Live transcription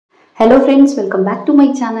Hello friends, welcome back to my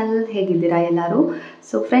channel. ಹೇಗಿದ್ದೀರಾ ಎಲ್ಲರೂ?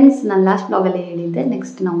 So friends, ನಾನು ಲಾಸ್ಟ್ ವ್ಲಾಗಲ್ಲಿ ಹೇಳಿದ್ದೆ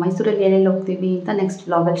ನೆಕ್ಸ್ಟ್ ನಾವು ಮೈಸೂರಲ್ಲಿ ಎಲ್ಲೆಲ್ಲಿ ಹೋಗ್ತೀವಿ ಅಂತ ನೆಕ್ಸ್ಟ್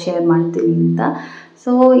ವ್ಲಾಗಲ್ಲಿ ಶೇರ್ ಮಾಡ್ತೀವಿ ಅಂತ. ಸೊ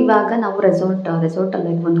ಇವಾಗ ನಾವು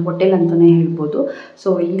ರೆಸಾರ್ಟಲ್ಲಿ ಒಂದು ಹೋಟೆಲ್ ಅಂತಲೇ ಹೇಳ್ಬೋದು. ಸೊ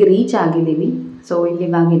ಇಲ್ಲಿಗೆ ರೀಚ್ ಆಗಿದ್ದೀವಿ. ಸೊ ಇಲ್ಲಿ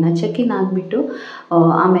ಇವಾಗಿನ ಚೆಕ್ ಇನ್ ಆಗಿಬಿಟ್ಟು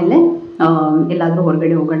ಆಮೇಲೆ ಎಲ್ಲಾದರೂ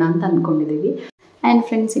ಹೊರಗಡೆ ಹೋಗೋಣ ಅಂತ ಅಂದ್ಕೊಂಡಿದ್ದೀವಿ. ಆ್ಯಂಡ್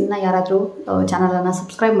ಫ್ರೆಂಡ್ಸ್, ಇನ್ನು ಯಾರಾದರೂ ಚಾನಲನ್ನು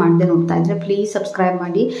ಸಬ್ಸ್ಕ್ರೈಬ್ ಮಾಡದೆ ನೋಡ್ತಾ ಇದ್ದರೆ ಪ್ಲೀಸ್ ಸಬ್ಸ್ಕ್ರೈಬ್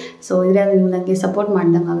ಮಾಡಿ. ಸೊ ಇದರಲ್ಲಿ ನೀವು ನನಗೆ ಸಪೋರ್ಟ್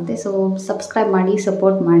ಮಾಡ್ದಂಗೆ ಆಗುತ್ತೆ. ಸೊ ಸಬ್ಸ್ಕ್ರೈಬ್ ಮಾಡಿ,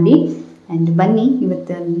 ಸಪೋರ್ಟ್ ಮಾಡಿ. ಆ್ಯಂಡ್ ಬನ್ನಿ,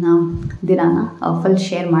 ಇವತ್ತಿನ ದಿನಾನ ಫುಲ್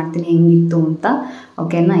ಶೇರ್ ಮಾಡ್ತೀನಿ ಹೆಂಗಿತ್ತು ಅಂತ.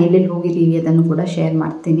 ಓಕೆನಾ? ಎಲ್ಲೆಲ್ಲಿ ಹೋಗಿದ್ದೀವಿ ಅದನ್ನು ಕೂಡ ಶೇರ್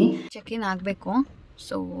ಮಾಡ್ತೀನಿ. ಚೆಕ್ ಇನ್ ಆಗಬೇಕು.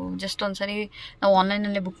 ಸೊ ಜಸ್ಟ್ ಒಂದ್ಸರಿ ನಾವು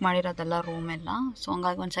ಆನ್ಲೈನಲ್ಲೇ ಬುಕ್ ಮಾಡಿರೋದಲ್ಲ ರೂಮ್ ಎಲ್ಲ. ಸೊ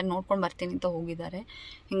ಹಂಗಾಗಿ ಒಂದ್ಸರಿ ನೋಡ್ಕೊಂಡು ಬರ್ತೀನಿ ಅಂತ ಹೋಗಿದ್ದಾರೆ.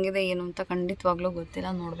 ಹೆಂಗಿದೆ ಏನು ಅಂತ ಖಂಡಿತವಾಗ್ಲೂ ಗೊತ್ತಿಲ್ಲ,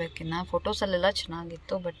 ನೋಡಬೇಕಿನ್ನ. ಫೋಟೋಸಲ್ಲೆಲ್ಲ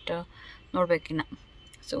ಚೆನ್ನಾಗಿತ್ತು, ಬಟ್ ನೋಡಬೇಕಿನ್ನ.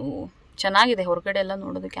 ಸೊ ಚೆನ್ನಾಗಿದೆ, ಹೊರಗಡೆ ಎಲ್ಲ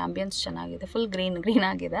ನೋಡೋದಕ್ಕೆ ಆ್ಯಂಬಿಯನ್ಸ್ ಚೆನ್ನಾಗಿದೆ. ಫುಲ್ ಗ್ರೀನ್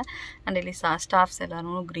ಆಗಿದೆ. ಆ್ಯಂಡ್ ಇಲ್ಲಿ ಸ್ಟಾಫ್ಸ್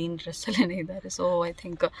ಎಲ್ಲರೂ ಗ್ರೀನ್ ಡ್ರೆಸ್ಸಲ್ಲೇ ಇದ್ದಾರೆ. So I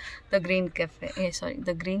think the green cafe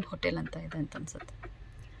the green hotel ಅಂತ ಇದೆ ಅಂತ ಅನ್ಸುತ್ತೆ.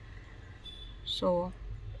 ಸೊ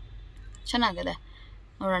ಚೆನ್ನಾಗಿದೆ,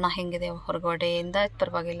 ನೋಡೋಣ ಹೆಂಗಿದೆ. ಹೊರಗಡೆಯಿಂದ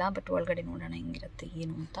ಪರವಾಗಿಲ್ಲ, ಬಟ್ ಒಳಗಡೆ ನೋಡೋಣ ಹೆಂಗಿರುತ್ತೆ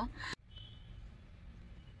ಏನು ಅಂತ.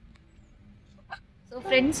 ಸೊ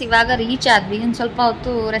ಫ್ರೆಂಡ್ಸ್, ಇವಾಗ ರೀಚ್ ಆದ್ವಿ. ಒಂದು ಸ್ವಲ್ಪ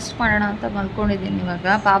ಹೊತ್ತು ರೆಸ್ಟ್ ಮಾಡೋಣ ಅಂತ ಮಲ್ಕೊಂಡಿದ್ದೀನಿ. ಇವಾಗ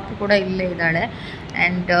ಪಾಪು ಕೂಡ ಇಲ್ಲೇ ಇದ್ದಾಳೆ.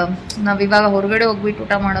 ಆ್ಯಂಡ್ ನಾವಿವಾಗ ಹೊರಗಡೆ ಹೋಗ್ಬಿಟ್ಟು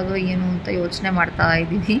ಊಟ ಮಾಡೋದು ಏನು ಅಂತ ಯೋಚನೆ ಮಾಡ್ತಾ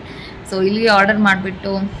ಇದ್ದೀವಿ. ಸೊ ಇಲ್ಲಿ ಆರ್ಡರ್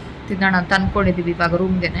ಮಾಡಿಬಿಟ್ಟು ತಿನ್ನೋಣ ಅಂತ ಅಂದ್ಕೊಂಡಿದ್ದೀವಿ ಇವಾಗ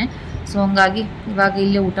ರೂಮ್ಗೆ. ಸೊ ಹಂಗಾಗಿ ಇವಾಗ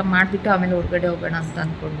ಇಲ್ಲೇ ಊಟ ಮಾಡಿಬಿಟ್ಟು ಆಮೇಲೆ ಹೊರಗಡೆ ಹೋಗೋಣ ಅಂತ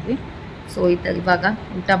ಅಂದ್ಕೊಂಡಿದ್ವಿ. ಸೊ ಇವಾಗ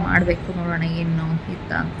ಊಟ ಮಾಡಬೇಕು, ನೋಡೋಣ ಏನು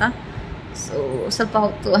ಇತ್ತ ಅಂತ. ಸೊ ಸ್ವಲ್ಪ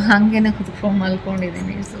ಹೊತ್ತು ಹಾಗೇನೆ ಕುತ್ಕೊಂಡು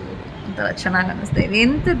ಮಲ್ಕೊಂಡಿದ್ದೀನಿ. ಸೊ ಒಂಥರ ಚೆನ್ನಾಗಿ ಅನ್ನಿಸ್ತಾ ಇದೆ.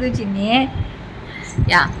 ಎಂಥದ್ದು ಚಿನ್ನಿ?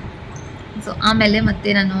 ಸೊ ಆಮೇಲೆ ಮತ್ತೆ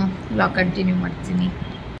ನಾನು ವ್ಲಾಗ್ ಕಂಟಿನ್ಯೂ ಮಾಡ್ತೀನಿ.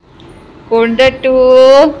 ಕೊಂಡಟ್ಟು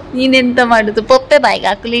ನೀನೆಂತ ಮಾಡೋದು? ಪಪ್ಪೆ ಬಾಯಿಗೆ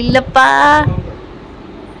ಹಾಕಲಿಲ್ಲಪ್ಪ.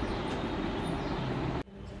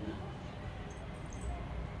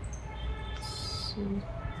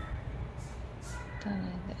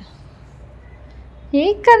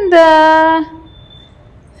 ಏಕಂದ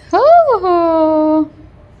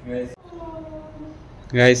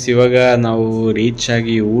ಗೈಸ್, ಇವಾಗ ನಾವು ರೀಚ್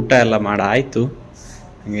ಆಗಿ ಊಟ ಎಲ್ಲ ಮಾಡಾಯಿತು.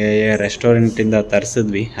 ಹಾಗೆ ರೆಸ್ಟೋರೆಂಟಿಂದ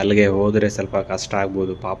ತರಿಸಿದ್ವಿ. ಅಲ್ಲಿಗೆ ಹೋದರೆ ಸ್ವಲ್ಪ ಕಷ್ಟ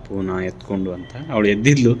ಆಗ್ಬೋದು ಪಾಪುನ ಎತ್ಕೊಂಡು ಅಂತ. ಅವಳು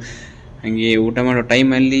ಎದ್ದಿದ್ಲು. ಹಾಗೆ ಊಟ ಮಾಡೋ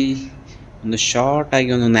ಟೈಮಲ್ಲಿ ಒಂದು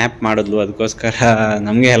ಶಾರ್ಟಾಗಿ ಒಂದು ನ್ಯಾಪ್ ಮಾಡಿದ್ಲು. ಅದಕ್ಕೋಸ್ಕರ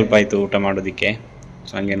ನಮಗೆ ಹೆಲ್ಪ್ ಆಯಿತು ಊಟ ಮಾಡೋದಕ್ಕೆ.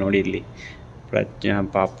 ಸೊ ಹಾಗೆ ನೋಡಿ, ಇಲ್ಲಿ ಪ್ರಜ್ಞಾ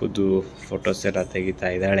ಪಾಪುದು ಫೋಟೋಸ್ ಎಲ್ಲ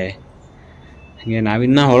ತೆಗಿತಾ ಇದ್ದಾಳೆ. ಹಾಗೆ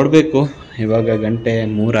ನಾವಿನ್ನೂ ಹೊರಡಬೇಕು. ಇವಾಗ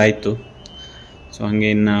 2:03 ಆಯಿತು. ಸೊ ಹಾಗೆ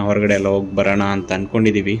ಇನ್ನು ಹೊರಗಡೆ ಎಲ್ಲ ಹೋಗಿ ಬರೋಣ ಅಂತ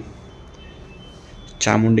ಅಂದ್ಕೊಂಡಿದ್ದೀವಿ.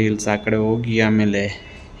 ಚಾಮುಂಡಿ ಹಿಲ್ಸ್ ಆ ಕಡೆ ಹೋಗಿ ಆಮೇಲೆ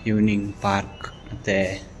ಈವ್ನಿಂಗ್ ಪಾರ್ಕ್ ಮತ್ತು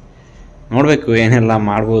ನೋಡಬೇಕು ಏನೆಲ್ಲ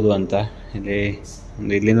ಮಾಡ್ಬೋದು ಅಂತ.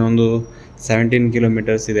 ಇಲ್ಲಿಂದ ಒಂದು 17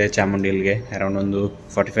 ಕಿಲೋಮೀಟರ್ಸ್ ಇದೆ ಚಾಮುಂಡಿ ಹಿಲ್ಗೆ. ಅರೌಂಡ್ ಒಂದು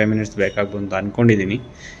 45 ಮಿನಿಟ್ಸ್ ಬೇಕಾಗ್ಬೋದು ಅಂತ ಅಂದ್ಕೊಂಡಿದ್ದೀನಿ,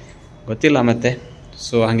 ಗೊತ್ತಿಲ್ಲ ಮತ್ತೆ.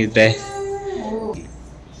 ಸೊ ಹಾಗಿದ್ರೆ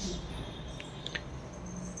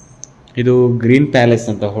ಇದು ಗ್ರೀನ್ ಪ್ಯಾಲೇಸ್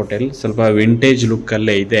ಅಂತ ಹೋಟೆಲ್. ಸ್ವಲ್ಪ ವಿಂಟೇಜ್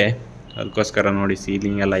ಲುಕ್ಕಲ್ಲೇ ಇದೆ. ಅದಕ್ಕೋಸ್ಕರ ನೋಡಿ,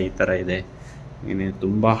 ಸೀಲಿಂಗ್ ಎಲ್ಲ ಈ ಥರ ಇದೆ. ಏನೇ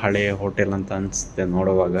ತುಂಬ ಹಳೆಯ ಹೋಟೆಲ್ ಅಂತ ಅನಿಸುತ್ತೆ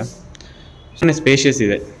ನೋಡುವಾಗ. ಸುಮ್ಮನೆ ಸ್ಪೇಷಿಯಸ್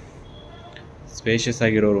ಇದೆ, ಸ್ಪೇಷಿಯಸ್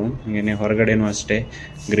ಆಗಿರೋ ರೂಮ್. ಹಾಗೆಯೇ ಹೊರಗಡೆನೂ ಅಷ್ಟೇ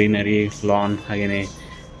ಗ್ರೀನರಿ, ಲಾನ್, ಹಾಗೆಯೇ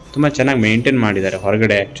ತುಂಬ ಚೆನ್ನಾಗಿ ಮೇಂಟೈನ್ ಮಾಡಿದ್ದಾರೆ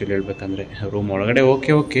ಹೊರಗಡೆ. ಆ್ಯಕ್ಚುಲಿ ಹೇಳ್ಬೇಕಂದ್ರೆ ರೂಮ್ ಒಳಗಡೆ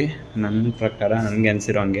ಓಕೆ ನನ್ನ ಪ್ರಕಾರ, ನನಗೆ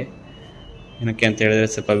ಅನಿಸಿರೋ ಹಂಗೆ. ಏನಕ್ಕೆ ಅಂತ ಹೇಳಿದ್ರೆ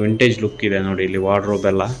ಸ್ವಲ್ಪ ವಿಂಟೇಜ್ ಲುಕ್ ಇದೆ ನೋಡಿ. ಇಲ್ಲಿ ವಾರ್ಡ್ರೋಬ್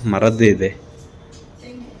ಎಲ್ಲ ಮರದ್ದೇ ಇದೆ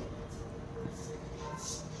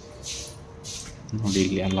ನೋಡಿ.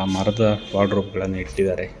 ಇಲ್ಲಿ ಎಲ್ಲ ಮರದ ವಾರ್ಡ್ರೋಬ್ಗಳನ್ನು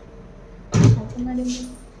ಇಟ್ಟಿದ್ದಾರೆ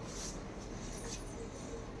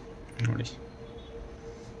ನೋಡಿ.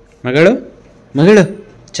 ಮಗಳು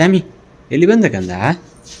ಚಾಮಿ ಎಲ್ಲಿ ಬಂದ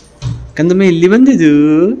ಕಂದಮ್ಮ ಎಲ್ಲಿ ಬಂದಿದ್ದು?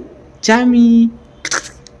 ಚಾಮಿ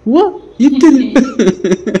ಓ ಇದ್ದದು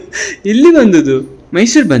ಎಲ್ಲಿ ಬಂದದು?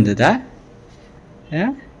 ಮೈಸೂರು ಬಂದದಾ?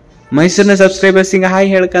 ಮೈಸೂರಿನ ಸಬ್ಸ್ಕ್ರೈಬರ್ಸಿಂಗ ಹಾಯ್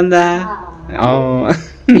ಹೇಳ್ಕಂದ.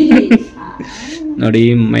 ನೋಡಿ,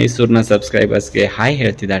 ಮೈಸೂರಿನ ಸಬ್ಸ್ಕ್ರೈಬರ್ಸ್ಗೆ ಹಾಯ್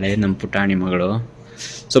ಹೇಳ್ತಿದ್ದಾಳೆ ನಮ್ಮ ಪುಟಾಣಿ ಮಗಳು.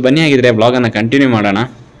 ಸೊ ಬನ್ನಿ, ಆಗಿದ್ರೆ ಬ್ಲಾಗನ್ನು ಕಂಟಿನ್ಯೂ ಮಾಡೋಣ.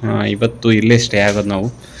 ಇವತ್ತು ಇಲ್ಲೇ ಸ್ಟೇ ಆಗೋದು ನಾವು.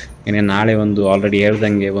 ಏನೇ ನಾಳೆ ಒಂದು ಆಲ್ರೆಡಿ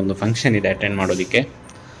ಹೇಳ್ದಂಗೆ ಒಂದು ಫಂಕ್ಷನ್ ಇದೆ ಅಟೆಂಡ್ ಮಾಡೋದಕ್ಕೆ.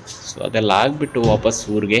 ಸೊ ಅದೆಲ್ಲ ಆಗಿಬಿಟ್ಟು ವಾಪಸ್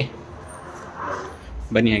ಊರಿಗೆ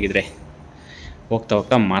ಬನ್ನಿ. ಆಗಿದ್ರೆ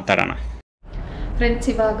ಹೋಗ್ತಾ ಮಾತಾಡೋಣ. ಫ್ರೆಂಡ್ಸ್,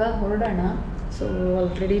 ಇವಾಗ ಹೊರಡೋಣ. ಸೊ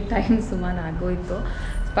ಆಲ್ರೆಡಿ ಟೈಮ್ ಸುಮಾರು ಆಗೋಯ್ತು.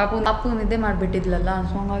 ಪಾಪು ನಿದ್ದೆ ಮಾಡಿಬಿಟ್ಟಿದ್ಲಲ್ಲ.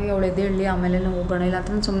 ಸೊ ಹಂಗಾಗಿ ಅವಳು ಎದ್ದೇಳಿ ಆಮೇಲೆ ಹೋಗೋಣ, ಇಲ್ಲ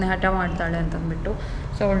ಅಂತಂದ್ರೆ ಸುಮ್ಮನೆ ಹಠ ಮಾಡ್ತಾಳೆ ಅಂತಂದ್ಬಿಟ್ಟು.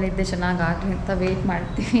 ಸೊ ಅವಳು ನಿದ್ದೆ ಚೆನ್ನಾಗಿ ಆಗಲಿ ಅಂತ ವೆಯ್ಟ್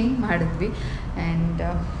ಮಾಡಿದ್ವಿ. ಆ್ಯಂಡ್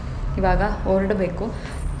ಇವಾಗ ಹೊರಡಬೇಕು.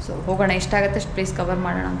 ಸೊ ಹೋಗೋಣ, ಎಷ್ಟಾಗುತ್ತೆ ಅಷ್ಟು ಪ್ಲೇಸ್ ಕವರ್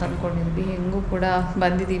ಮಾಡೋಣ ಅಂತ ಅಂದ್ಕೊಂಡಿದ್ವಿ. ಹೆಂಗೂ ಕೂಡ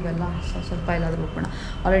ಬಂದಿದ್ದೀವಲ್ಲ, ಸೊ ಸ್ವಲ್ಪ ಎಲ್ಲಾದರೂ ಹೋಗೋಣ.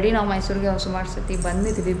 ಆಲ್ರೆಡಿ ನಾವು ಮೈಸೂರಿಗೆ ಸುಮಾರು ಸತಿ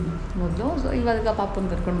ಬಂದಿದ್ದೀವಿ ಮೊದಲು. ಸೊ ಇವಾಗ ಪಾಪುನ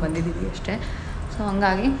ಕರ್ಕೊಂಡು ಬಂದಿದ್ದೀವಿ ಅಷ್ಟೇ. ಸೊ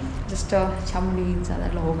ಹಂಗಾಗಿ ಜಸ್ಟ್ ಚಾಮುಂಡಿ ಹಿಲ್ಸ್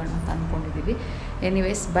ಅದೆಲ್ಲ ಹೋಗೋಣ ಅಂತ ಅಂದ್ಕೊಂಡಿದ್ದೀವಿ.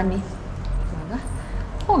 ಎನಿವೇಸ್ ಬನ್ನಿ ಇವಾಗ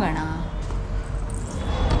ಹೋಗೋಣ.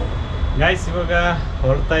 ಗೈಸ್ ಇವಾಗ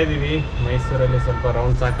ಹೊರಡ್ತಾ ಇದ್ದೀವಿ. ಮೈಸೂರಲ್ಲಿ ಸ್ವಲ್ಪ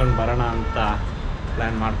ರೌಂಡ್ಸ್ ಹಾಕೊಂಡು ಬರೋಣ ಅಂತ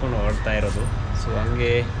ಪ್ಲ್ಯಾನ್ ಮಾಡ್ಕೊಂಡು ಹೊರಡ್ತಾ ಇರೋದು. ಸೊ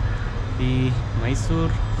ಹಂಗೆ ಈ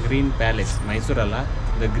Mysuru green palace, ಮೈಸೂರಲ್ಲ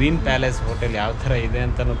the green palace hotel ಯಾವ ಥರ ಇದೆ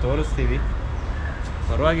ಅಂತಲೂ ತೋರಿಸ್ತೀವಿ.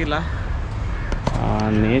 ಪರವಾಗಿಲ್ಲ,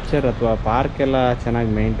 ನೇಚರ್ ಅಥವಾ ಪಾರ್ಕ್ ಎಲ್ಲ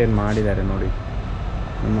ಚೆನ್ನಾಗಿ ಮೇಂಟೈನ್ ಮಾಡಿದ್ದಾರೆ ನೋಡಿ.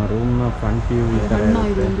 ನಮ್ಮ ರೂಮ್ನ ಫ್ರಂಟ್ ವ್ಯೂ ಈ ಥರ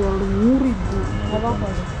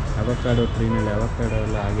ಅವಕಾಡೋ ಟ್ರೀ ಮೇಲೆ ಅವಕಾಡೋ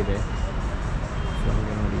ಎಲ್ಲ ಆಗಿದೆ. ಸೊ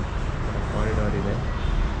ಹಂಗೆ ನೋಡಿ ಕಾರಿಡಾರ್ ಇದೆ.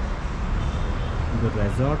 ಇದು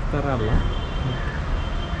ರೆಸಾರ್ಟ್ ಥರ ಅಲ್ಲ,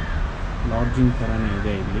 ಲಾಡ್ಜಿಂಗ್ ಥರನೇ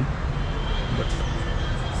ಇದೆ ಇಲ್ಲಿ. ಬಟ್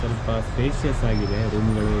ಸ್ವಲ್ಪ ಸ್ಪೇಷಿಯಸ್ ಆಗಿದೆ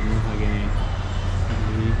ರೂಮ್ಗಳು. ಹಾಗೆಯೇ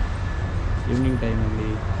ಇಲ್ಲಿ ಈವ್ನಿಂಗ್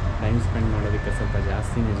ಟೈಮಲ್ಲಿ ಟೈಮ್ ಸ್ಪೆಂಡ್ ಮಾಡೋದಕ್ಕೆ ಸ್ವಲ್ಪ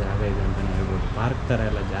ಜಾಸ್ತಿನೇ ಜಾಗ ಇದೆ ಅಂತಲೇ ಹೇಳ್ಬೋದು. ಪಾರ್ಕ್ ಥರ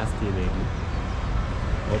ಎಲ್ಲ ಜಾಸ್ತಿ ಇದೆ ಇಲ್ಲಿ,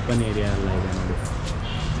 ಓಪನ್ ಏರಿಯಾ ಎಲ್ಲ ಇದೆ ನೋಡಿ.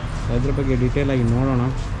 ಅದ್ರ ಬಗ್ಗೆ ಡೀಟೇಲಾಗಿ ನೋಡೋಣ.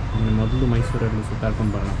 ಮೊದಲು ಮೈಸೂರಲ್ಲಿ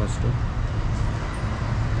ಸುತ್ತಾಡ್ಕೊಂಡು ಬರೋಣ ಫಸ್ಟು.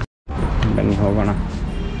 ಬನ್ನಿ ಹೋಗೋಣ.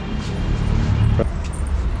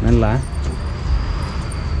 ಎಲ್ಲ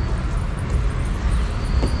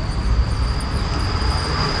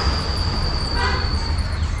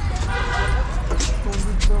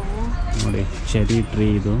ನೋಡಿ ಚೆರಿ ಟ್ರೀ,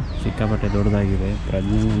 ಇದು ಸಿಕ್ಕಾಪಟ್ಟೆ ದೊಡ್ಡದಾಗಿದೆ.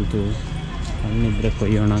 ಪ್ರಜ್ಞೆಗಂತೂ ಹಣ್ಣಿದ್ರೆ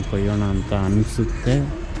ಕೊಯ್ಯೋಣ ಅಂತ ಅನಿಸುತ್ತೆ.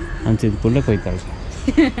 ಅನಿಸಿದ ಕೂಡಲೇ ಕೊಯ್ತಾಳೆ.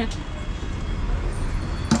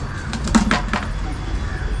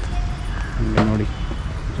 ಹಂಗೆ ನೋಡಿ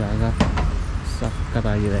ಜಾಗ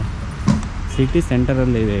ಸಕ್ಕತ್ತಾಗಿದೆ. ಸಿಟಿ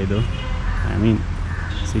ಸೆಂಟರಲ್ಲಿದೆ ಇದು. ಐ ಮೀನ್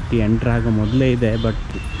ಸಿಟಿ ಎಂಟ್ರ್ ಆಗೋ ಮೊದಲೇ ಇದೆ, ಬಟ್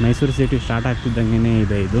ಮೈಸೂರು ಸಿಟಿ ಸ್ಟಾರ್ಟ್ ಆಗ್ತಿದ್ದಂಗೆ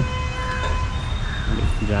ಇದೆ ಇದು. ನೋಡಿ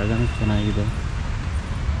ಜಾಗನೂ ಚೆನ್ನಾಗಿದೆ.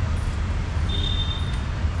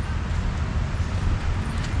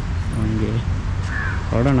 ಹಂಗೆ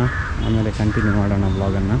ಹೊರಡೋಣ, ಆಮೇಲೆ ಕಂಟಿನ್ಯೂ ಮಾಡೋಣ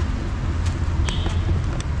ಬ್ಲಾಗನ್ನು.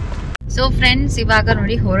 ಸೊ ಫ್ರೆಂಡ್ಸ್, ಇವಾಗ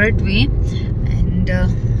ನೋಡಿ ಹೊರಟ್ವಿ. ಆ್ಯಂಡ್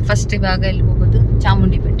ಫಸ್ಟ್ ಇವಾಗ ಎಲ್ಲಿ ಹೋಗೋದು?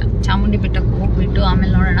 ಚಾಮುಂಡಿ ಬೆಟ್ಟಕ್ಕೆ ಹೋಗ್ಬಿಟ್ಟು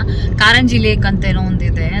ಆಮೇಲೆ ನೋಡೋಣ. ಕಾರಂಜಿ ಲೇಕ್ ಅಂತ ಏನೋ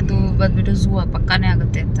ಒಂದಿದೆ, ಅದು ಬಂದ್ಬಿಟ್ಟು ಝೂ ಪಕ್ಕನೇ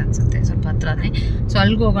ಆಗುತ್ತೆ ಅಂತ ಅನ್ಸುತ್ತೆ, ಸ್ವಲ್ಪ ಹತ್ರನೇ. ಸೊ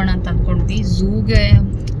ಅಲ್ಲಿಗೆ ಹೋಗೋಣ ಅಂತ ಅಂದ್ಕೊಂಡ್ವಿ. ಝೂಗೆ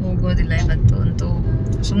ಹೋಗೋದಿಲ್ಲ ಇವತ್ತು ಅಂತೂ,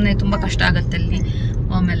 ಸುಮ್ಮನೆ ತುಂಬ ಕಷ್ಟ ಆಗುತ್ತೆ ಅಲ್ಲಿ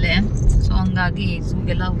ಆಮೇಲೆ. ಸೊ ಹಂಗಾಗಿ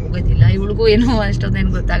ಝೂಗೆಲ್ಲ ಹೋಗೋದಿಲ್ಲ. ಇವಳಿಗೂ ಏನೋ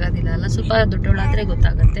ಅಷ್ಟೊಂದೇನು ಗೊತ್ತಾಗೋದಿಲ್ಲ ಅಲ್ಲ, ಸ್ವಲ್ಪ ದೊಡ್ಡವಳಾದರೆ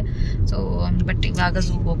ಗೊತ್ತಾಗುತ್ತೆ. ಸೊ ಬಟ್ ಇವಾಗ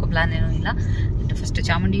ಝೂಗೆ ಹೋಗೋ ಪ್ಲ್ಯಾನ್ ಏನೂ ಇಲ್ಲ. ಫಸ್ಟ್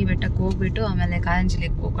ಚಾಮುಂಡಿ ಬೆಟ್ಟಕ್ಕೆ ಹೋಗ್ಬಿಟ್ಟು ಆಮೇಲೆ ಕಾರಂಜಿ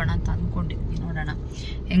ಲೇಕ್ ಹೋಗೋಣ ಅಂತ ಅಂದ್ಕೊಂಡಿದ್ವಿ. ನೋಡೋಣ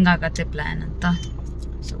ಹೆಂಗಾಗತ್ತೆ ಪ್ಲ್ಯಾನ್ ಅಂತ.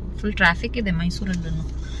 ಸೊ ಫುಲ್ ಟ್ರಾಫಿಕ್ ಇದೆ ಮೈಸೂರಲ್ಲೂ.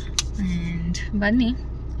 ಆ್ಯಂಡ್ ಬನ್ನಿ.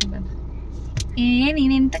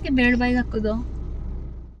 ನೀನು ಎಂತಕ್ಕೆ ಬೇಡ ಬಾಯಿಗೆ ಹಾಕೋದು?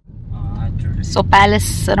 ಸೊ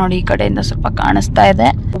ಪ್ಯಾಲೇಸ್ ನೋಡಿ, ಈ ಕಡೆಯಿಂದ ಸ್ವಲ್ಪ ಕಾಣಿಸ್ತಾ ಇದೆ.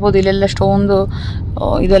 ಇಲ್ಲೆಲ್ಲ ಸ್ಟೋನ್ದು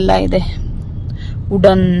ಇದೆಲ್ಲ ಇದೆ,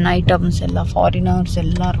 ವುಡನ್ ಐಟಮ್ಸ್ ಎಲ್ಲ. ಫಾರಿನರ್ಸ್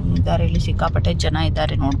ಎಲ್ಲರೂ ಇದ್ದಾರೆ ಇಲ್ಲಿ, ಸಿಕ್ಕಾಪಟ್ಟೆ ಜನ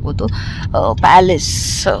ಇದ್ದಾರೆ ನೋಡ್ಬೋದು. ಪ್ಯಾಲೇಸ್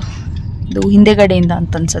ಇದು ಹಿಂದೆಗಡೆಯಿಂದ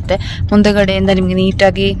ಅಂತ ಅನ್ಸುತ್ತೆ, ಮುಂದೆಗಡೆಯಿಂದ ನಿಮ್ಗೆ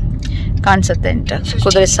ನೀಟಾಗಿ ಕಾಣಿಸುತ್ತೆ ಅಂತ.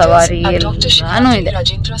 ಕುದುರೆ ಸವಾರಿ ಎಲ್ಲಾನು ಇದೆ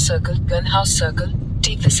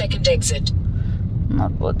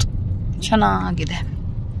ನೋಡ್ಬೋದು, ಚೆನ್ನಾಗಿದೆ.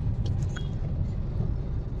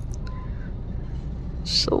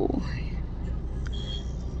 So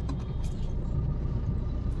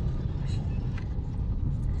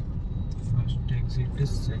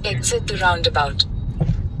exit the roundabout.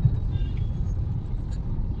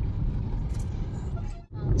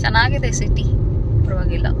 ಚೆನ್ನಾಗಿದೆ ಸಿಟಿ,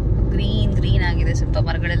 ಪರವಾಗಿಲ್ಲ. ಗ್ರೀನ್ ಆಗಿದೆ, ಸ್ವಲ್ಪ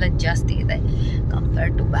ಮರಗಳೆಲ್ಲ ಜಾಸ್ತಿ ಇದೆ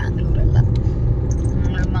ಕಂಪೇರ್ಡ್ ಟು ಬ್ಯಾಂಗ್ಳೂರೆಲ್ಲ.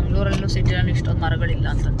 ಮಂಗಳೂರಲ್ಲೂ ಸಿಟಿನಲ್ಲಿ ಇಷ್ಟೊಂದು ಮರಗಳಿಲ್ಲ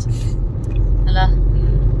ಅಂತ ಅನ್ಸುತ್ತೆ ಅಲ್ಲ.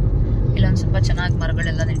 ಇಲ್ಲೊಂದು ಸ್ವಲ್ಪ ಚೆನ್ನಾಗಿ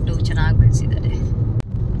ಮರಗಳೆಲ್ಲ ನೆಟ್ಟು ಚೆನ್ನಾಗಿ ಬೆಳೆಸಿದ್ದಾರೆ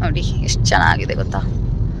ನೋಡಿ, ಎಷ್ಟು ಚೆನ್ನಾಗಿದೆ ಗೊತ್ತಾ.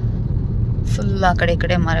 ಫುಲ್ ಆ ಕಡೆ ಈ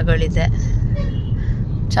ಕಡೆ ಮರಗಳಿದೆ,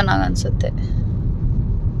 ಚೆನ್ನಾಗಿ ಅನ್ಸುತ್ತೆ.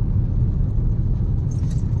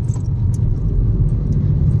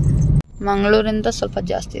 ಮಂಗಳೂರಿಂದ ಸ್ವಲ್ಪ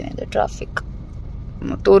ಜಾಸ್ತಿನೇ ಇದೆ ಟ್ರಾಫಿಕ್.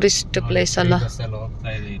 ಟೂರಿಸ್ಟ್ ಪ್ಲೇಸ್ ಅಲ್ಲ.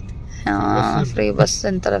 ಫ್ರೀ ಬಸ್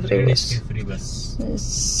ಅಂತಾರೆ, ಫ್ರೀ ಬಸ್.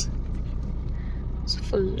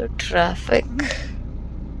 Full traffic.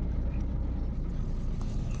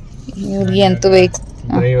 ಇವ್ರಿಗೆ ಅಂತೂ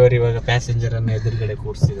ಡ್ರೈವರ್ ಇವಾಗ ಪ್ಯಾಸೆಂಜರ್ ಅನ್ನ ಎದುರುಗಡೆ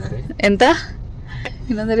ಕೂರಿಸಿದ್ದಾರೆ. ಎಂತ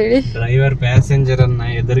ಇನ್ನೊಂದ್ರೆ ಹೇಳಿ? ಡ್ರೈವರ್ ಪ್ಯಾಸೆಂಜರ್ ಅನ್ನ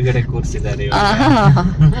ಎದುರುಗಡೆ ಕೂರಿಸಿದ್ದಾರೆ.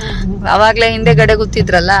 ಅವಾಗ್ಲೇ ಹಿಂದೆಗಡೆ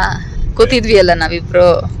ಕೂತಿದ್ವಿ ಅಲ್ಲ ನಾವಿಬ್ರು.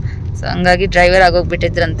 ಸೊ ಹಂಗಾಗಿ ಡ್ರೈವರ್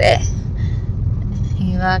ಆಗೋಗ್ಬಿಟ್ಟಿದ್ರಂತೆ.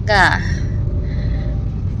 ಇವಾಗ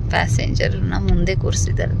ಪ್ಯಾಸೆಂಜರ್ನ ಮುಂದೆ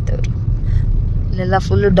ಕೂರಿಸಿದಾರಂತೆ ಅವರು. ಇಲ್ಲೆಲ್ಲ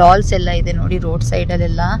ಫುಲ್ ಡಾಲ್ಸ್ ಎಲ್ಲ ಇದೆ ನೋಡಿ ರೋಡ್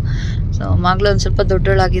ಸೈಡಲ್ಲೆಲ್ಲ. ಸೊ ಮಗಳು ಒಂದು ಸ್ವಲ್ಪ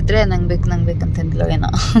ದೊಡ್ಡೋಳಾಗಿದ್ರೆ ನಂಗೆ ಬೇಕಂತಂದ್ಲೋ ಏನೋ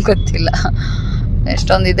ಗೊತ್ತಿಲ್ಲ.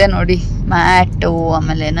 ಎಷ್ಟೊಂದಿದೆ ನೋಡಿ, ಮ್ಯಾಟು,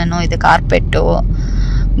 ಆಮೇಲೆ ಏನೇನೋ ಇದೆ, ಕಾರ್ಪೆಟ್ಟು,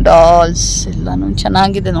 ಡಾಲ್ಸ್ ಎಲ್ಲನೂ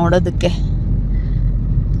ಚೆನ್ನಾಗಿದೆ ನೋಡೋದಕ್ಕೆ.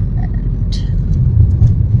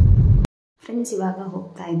 ಫ್ರೆಂಡ್ಸ್, ಇವಾಗ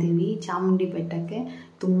ಹೋಗ್ತಾ ಇದ್ದೀವಿ ಚಾಮುಂಡಿ ಬೆಟ್ಟಕ್ಕೆ.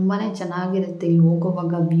 ತುಂಬಾ ಚೆನ್ನಾಗಿರುತ್ತೆ. ಇಲ್ಲಿ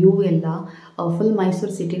ಹೋಗೋವಾಗ ವ್ಯೂ ಎಲ್ಲ ಫುಲ್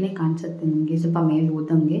ಮೈಸೂರು ಸಿಟಿನೇ ಕಾಣಿಸುತ್ತೆ ನಿಮಗೆ, ಸ್ವಲ್ಪ ಮೇಲೆ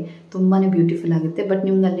ಹೋದಂಗೆ ತುಂಬಾ ಬ್ಯೂಟಿಫುಲ್ ಆಗುತ್ತೆ. ಬಟ್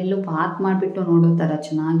ನಿಮ್ಗೆ ಅಲ್ಲೆಲ್ಲೂ ಪಾರ್ಕ್ ಮಾಡಿಬಿಟ್ಟು ನೋಡೋ ಥರ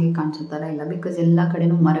ಚೆನ್ನಾಗಿ ಕಾಣಿಸೋ ಥರ ಇಲ್ಲ, ಬಿಕಾಸ್ ಎಲ್ಲ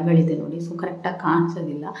ಕಡೆನೂ ಮರಗಳಿದೆ ನೋಡಿ, ಸೊ ಕರೆಕ್ಟಾಗಿ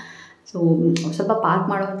ಕಾಣಿಸೋದಿಲ್ಲ. ಸೊ ಸ್ವಲ್ಪ ಪಾರ್ಕ್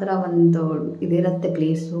ಮಾಡೋ ಥರ ಒಂದು ಇದಿರುತ್ತೆ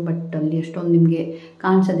ಪ್ಲೇಸು, ಬಟ್ ಅಲ್ಲಿ ಅಷ್ಟೊಂದು ನಿಮಗೆ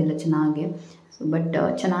ಕಾಣಿಸೋದಿಲ್ಲ ಚೆನ್ನಾಗಿ. ಸೊ ಬಟ್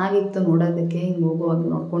ಚೆನ್ನಾಗಿತ್ತು ನೋಡೋದಕ್ಕೆ, ಹಿಂಗೆ ಹೋಗುವಾಗ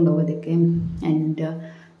ನೋಡ್ಕೊಂಡು ಹೋಗೋದಕ್ಕೆ. ಆ್ಯಂಡ್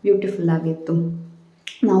ಬ್ಯೂಟಿಫುಲ್ ಆಗಿತ್ತು.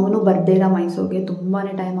 ನಾವೂ ಬರ್ದೇ ಇರೋ ಮೈಸೂರಿಗೆ ತುಂಬಾ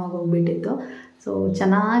ಟೈಮ್ ಆಗೋಗ್ಬಿಟ್ಟಿತ್ತು. ಸೊ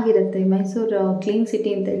ಚೆನ್ನಾಗಿರುತ್ತೆ ಮೈಸೂರು, ಕ್ಲೀನ್ ಸಿಟಿ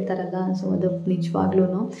ಅಂತ ಹೇಳ್ತಾರಲ್ಲ, ಸೊ ಅದು ನಿಜವಾಗ್ಲೂ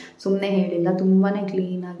ಸುಮ್ಮನೆ ಹೇಳಿಲ್ಲ. ತುಂಬಾ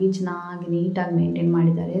ಕ್ಲೀನಾಗಿ ಚೆನ್ನಾಗಿ ನೀಟಾಗಿ ಮೇಂಟೈನ್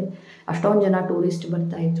ಮಾಡಿದ್ದಾರೆ. ಅಷ್ಟೊಂದು ಜನ ಟೂರಿಸ್ಟ್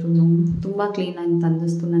ಬರ್ತಾಯಿದ್ರು, ತುಂಬ ಕ್ಲೀನಾಗಿ ಅಂತ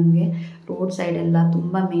ಅನ್ನಿಸ್ತು ನನಗೆ. ರೋಡ್ ಸೈಡೆಲ್ಲ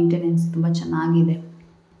ತುಂಬ ಮೇಂಟೆನೆನ್ಸ್ ತುಂಬ ಚೆನ್ನಾಗಿದೆ.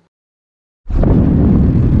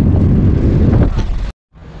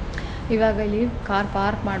 ಇವಾಗ ಇಲ್ಲಿ ಕಾರ್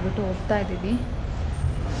ಪಾರ್ಕ್ ಮಾಡಿಬಿಟ್ಟು ಹೋಗ್ತಾ ಇದ್ದೀವಿ.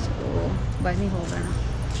 ಸೊ ಬನ್ನಿ ಹೋಗೋಣ.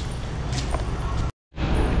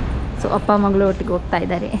 ಸೊ ಅಪ್ಪ ಮಗಳು ಒಟ್ಟಿಗೆ ಹೋಗ್ತಾ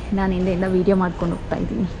ಇದ್ದಾರೆ, ನಾನು ಹಿಂದೆಯಿಂದ ವೀಡಿಯೋ ಮಾಡ್ಕೊಂಡು ಹೋಗ್ತಾ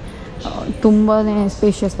ಇದ್ದೀನಿ. ತುಂಬಾ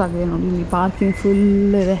ಸ್ಪೇಷಿಯಸ್ ಆಗಿದೆ ನೋಡಿ, ಇಲ್ಲಿ ಪಾರ್ಕಿಂಗ್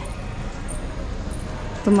ಫುಲ್ ಇದೆ.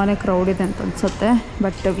 ತುಂಬಾ ಕ್ರೌಡ್ ಇದೆ ಅಂತ ಅನಿಸುತ್ತೆ,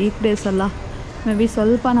 ಬಟ್ ವೀಕ್ ಡೇಸ್ ಅಲ್ಲ, ಮೇ ಬಿ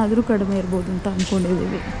ಸ್ವಲ್ಪನಾದರೂ ಕಡಿಮೆ ಇರ್ಬೋದು ಅಂತ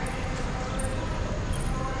ಅಂದ್ಕೊಂಡಿದ್ದೀವಿ.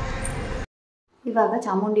 ಇವಾಗ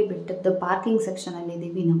ಚಾಮುಂಡಿ ಬೆಟ್ಟದ ಪಾರ್ಕಿಂಗ್ ಸೆಕ್ಷನಲ್ಲಿ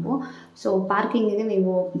ಇದ್ದೀವಿ ನಾವು. ಸೊ ಪಾರ್ಕಿಂಗಿಗೆ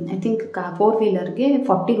ನೀವು ಐ ಥಿಂಕ್ 4 ವೀಲರ್ಗೆ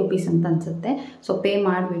 40 ರುಪೀಸ್ ಅಂತ ಅನಿಸುತ್ತೆ. ಸೊ ಪೇ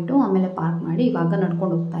ಮಾಡಿಬಿಟ್ಟು ಆಮೇಲೆ ಪಾರ್ಕ್ ಮಾಡಿ ಇವಾಗ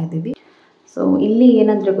ನಡ್ಕೊಂಡು ಹೋಗ್ತಾ ಇದ್ದೀವಿ. ಸೊ ಇಲ್ಲಿ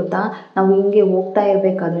ಏನಂದರೆ ಗೊತ್ತಾ, ನಾವು ಹಿಂಗೆ ಹೋಗ್ತಾ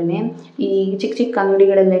ಇರಬೇಕಾದ್ರೆ ಈ ಚಿಕ್ಕ ಚಿಕ್ಕ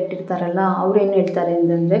ಅಂಗಡಿಗಳೆಲ್ಲ ಇಟ್ಟಿರ್ತಾರಲ್ಲ, ಅವ್ರು ಏನು ಹೇಳ್ತಾರೆ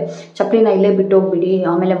ಅಂತಂದರೆ ಚಪ್ಪಲಿನ ಇಲ್ಲೇ ಬಿಟ್ಟು ಹೋಗ್ಬಿಡಿ,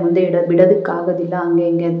 ಆಮೇಲೆ ಮುಂದೆ ಬಿಡೋದಕ್ಕಾಗೋದಿಲ್ಲ, ಹಂಗೆ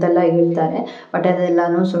ಹಿಂಗೆ ಅಂತೆಲ್ಲ ಹೇಳ್ತಾರೆ. ಬಟ್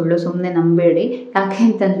ಅದೆಲ್ಲನೂ ಸುಳ್ಳು, ಸುಮ್ಮನೆ ನಂಬೇಡಿ. ಯಾಕೆ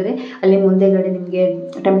ಅಂತಂದರೆ ಅಲ್ಲಿ ಮುಂದೆಗಡೆ ನಿಮಗೆ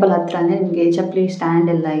ಟೆಂಪಲ್ ಹತ್ರನೇ ನಿಮಗೆ ಚಪ್ಪಲಿ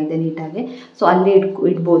ಸ್ಟ್ಯಾಂಡ್ ಎಲ್ಲ ಇದೆ ನೀಟಾಗಿ, ಸೊ ಅಲ್ಲಿ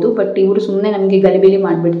ಇಡ್ಬೋದು. ಬಟ್ ಇವರು ಸುಮ್ಮನೆ ನಮಗೆ ಗಲಿಬಿಲಿ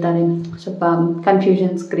ಮಾಡಿಬಿಡ್ತಾರೆ, ಸ್ವಲ್ಪ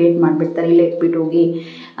ಕನ್ಫ್ಯೂಷನ್ಸ್ ಕ್ರಿಯೇಟ್ ಮಾಡಿಬಿಡ್ತಾರೆ, ಇಲ್ಲೇ ಇಟ್ಬಿಟ್ಟು ಹೋಗಿ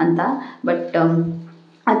ಅಂತ. ಬಟ್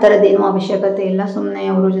ಆ ಥರದ್ದೇನೂ ಅವಶ್ಯಕತೆ ಇಲ್ಲ, ಸುಮ್ಮನೆ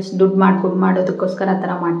ಅವರು ಜಸ್ಟ್ ದುಡ್ಡು ಮಾಡೋದಕ್ಕೋಸ್ಕರ ಆ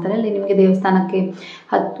ಥರ ಮಾಡ್ತಾರೆ. ಅಲ್ಲಿ ನಿಮಗೆ ದೇವಸ್ಥಾನಕ್ಕೆ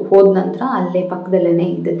ಹೋದ ನಂತರ ಅಲ್ಲೇ ಪಕ್ಕದಲ್ಲೇ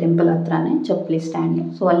ಇದೆ, ಟೆಂಪಲ್ ಹತ್ರನೇ ಚಪ್ಪಲಿ ಸ್ಟ್ಯಾಂಡ್,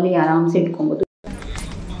 ಸೊ ಅಲ್ಲಿ ಆರಾಮ್ಸೆ ಇಟ್ಕೊಬೋದು.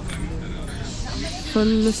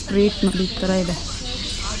 ಫುಲ್ ಸ್ಟ್ರೀಟ್ ನೋಡಿ ಈ ಥರ ಇದೆ,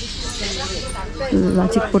 ಎಲ್ಲ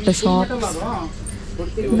ಚಿಕ್ಕ ಪುಟ್ಟ ಶಾಪ್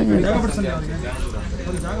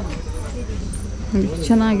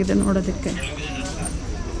ಚೆನ್ನಾಗಿದೆ ನೋಡೋದಕ್ಕೆ.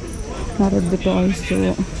 ಮರದ್ದು ಟಾಯ್ಸು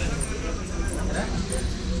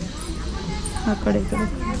ಆ ಕಡೆ ಈ ಕಡೆ.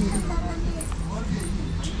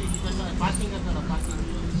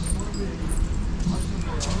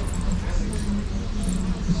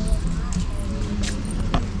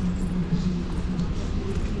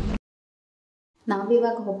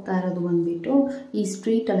 ನಾವಿವಾಗ ಹೋಗ್ತಾ ಇರೋದು ಬಂದುಬಿಟ್ಟು ಈ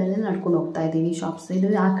ಸ್ಟ್ರೀಟಲ್ಲೆಲ್ಲ ನಡ್ಕೊಂಡು ಹೋಗ್ತಾ ಇದ್ದೀವಿ. ಶಾಪ್ಸ್ ಇದು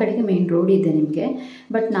ಆ ಕಡೆಗೆ ಮೇನ್ ರೋಡ್ ಇದೆ ನಿಮಗೆ,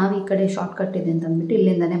 ಬಟ್ ನಾವು ಈ ಕಡೆ ಶಾರ್ಟ್ ಕಟ್ ಇದೆ ಅಂತ ಅಂದ್ಬಿಟ್ಟು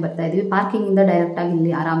ಇಲ್ಲಿಂದನೇ ಬರ್ತಾ ಇದ್ದೀವಿ. ಪಾರ್ಕಿಂಗಿಂದ ಡೈರೆಕ್ಟಾಗಿ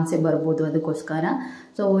ಇಲ್ಲಿ ಆರಾಮ್ಸೆ ಬರ್ಬೋದು ಅದಕ್ಕೋಸ್ಕರ.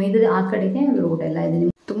 ಸೊ ಇದು ಆ ಕಡೆಗೆ ರೋಡ್ ಎಲ್ಲ ಇದೆ.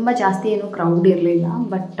 ತುಂಬ ಜಾಸ್ತಿ ಏನು ಕ್ರೌಡ್ ಇರಲಿಲ್ಲ,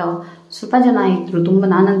 ಬಟ್ ಸ್ವಲ್ಪ ಜನ ಇದ್ದರು.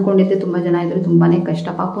 ನಾನು ಅಂದ್ಕೊಂಡಿದ್ದೆ ತುಂಬ ಜನ ಇದ್ದರು, ತುಂಬಾ ಕಷ್ಟ.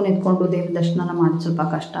 ಪಾಪುನ ಎತ್ಕೊಂಡು ದೇವ್ರ ದರ್ಶನ ಮಾಡೋದು ಸ್ವಲ್ಪ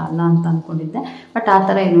ಕಷ್ಟ ಅಲ್ಲ ಅಂತ ಅಂದ್ಕೊಂಡಿದ್ದೆ, ಬಟ್ ಆ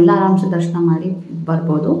ಥರ ಏನಿಲ್ಲ, ಆರಾಮ್ಸೆ ದರ್ಶನ ಮಾಡಿ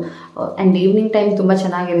ಬರ್ಬೋದು. ಆ್ಯಂಡ್ ಈವ್ನಿಂಗ್ ಟೈಮ್ ತುಂಬ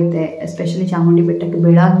ಚೆನ್ನಾಗಿರುತ್ತೆ, ಎಸ್ಪೆಷಲಿ ಚಾಮುಂಡಿ ಬೆಟ್ಟಕ್ಕೆ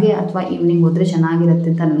ಬೆಳಗ್ಗೆ ಅಥವಾ ಈವ್ನಿಂಗ್ ಹೋದರೆ ಚೆನ್ನಾಗಿರುತ್ತೆ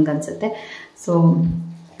ಅಂತ ನನಗನ್ಸುತ್ತೆ. ಸೊ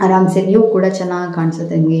ಆರಾಮ್ಸೆ ವ್ಯೂ ಕೂಡ ಚೆನ್ನಾಗಿ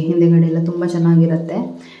ಕಾಣಿಸುತ್ತೆ ನಿಮಗೆ, ಹಿಂದೆಗಡೆ ಎಲ್ಲ ತುಂಬ ಚೆನ್ನಾಗಿರುತ್ತೆ,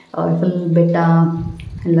 ಫುಲ್ ಬೆಟ್ಟ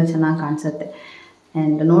ಎಲ್ಲ ಚೆನ್ನಾಗಿ ಕಾಣಿಸುತ್ತೆ.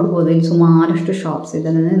 ಆ್ಯಂಡ್ ನೋಡ್ಬೋದು ಇಲ್ಲಿ ಸುಮಾರಷ್ಟು ಶಾಪ್ಸ್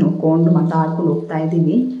ಇದನ್ನೇ ನೋಡ್ಕೊಂಡು ಮಾತಾಡ್ಕೊಂಡು ಹೋಗ್ತಾ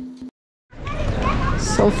ಇದ್ದೀವಿ.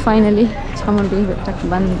 ಸೊ ಫೈನಲಿ ಚಾಮುಂಡಿ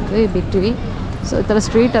ಬೆಟ್ಟಕ್ಕೆ ಬಿಟ್ವಿ. ಸೊ ಈ ಥರ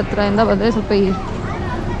ಸ್ಟ್ರೀಟ್ ಹತ್ರದಿಂದ ಬಂದರೆ ಸ್ವಲ್ಪ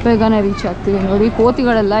ಬೇಗನೆ ರೀಚ್ ಆಗ್ತೀವಿ. ನೋಡಿ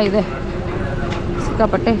ಕೋತಿಗಳೆಲ್ಲ ಇದೆ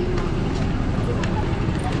ಸಿಕ್ಕಾಪಟ್ಟೆ.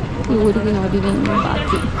 ಈ ಊರಿಗೆ ನೋಡಿ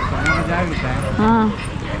ಬಾಕಿ. ಹಾಂ,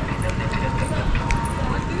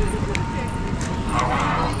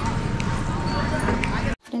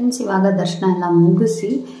 ಫ್ರೆಂಡ್ಸ್ ಇವಾಗ ದರ್ಶನ ಎಲ್ಲ ಮುಗಿಸಿ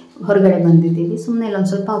ಹೊರಗಡೆ ಬಂದಿದ್ದೀವಿ. ಸುಮ್ಮನೆ ಇಲ್ಲೊಂದು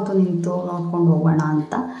ಸ್ವಲ್ಪ ಹೊತ್ತು ನಿಂತು ನೋಡ್ಕೊಂಡು ಹೋಗೋಣ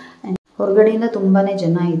ಅಂತ. ಹೊರಗಡೆಯಿಂದ ತುಂಬಾ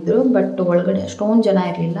ಜನ ಇದ್ದರು, ಬಟ್ ಒಳಗಡೆ ಅಷ್ಟೊಂದು ಜನ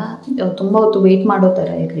ಇರಲಿಲ್ಲ, ತುಂಬ ಹೊತ್ತು ವೆಯ್ಟ್ ಮಾಡೋ ಥರ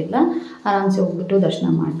ಇರಲಿಲ್ಲ. ಆರಾಮ್ಸೆ ಹೋಗ್ಬಿಟ್ಟು ದರ್ಶನ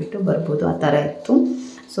ಮಾಡಿಬಿಟ್ಟು ಬರ್ಬೋದು, ಆ ಥರ ಇತ್ತು.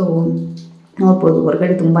 ಸೊ ನೋಡ್ಬೋದು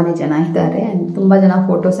ಹೊರಗಡೆ ತುಂಬಾ ಜನ ಇದ್ದಾರೆ. ತುಂಬ ಜನ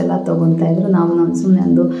ಫೋಟೋಸ್ ಎಲ್ಲ ತೊಗೊತಾ ಇದ್ರು. ನಾವು ಸುಮ್ಮನೆ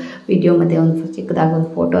ಒಂದು ವಿಡಿಯೋ ಮತ್ತು ಒಂದು ಚಿಕ್ಕದಾಗಿ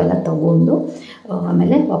ಒಂದು ಫೋಟೋ ಎಲ್ಲ ತೊಗೊಂಡು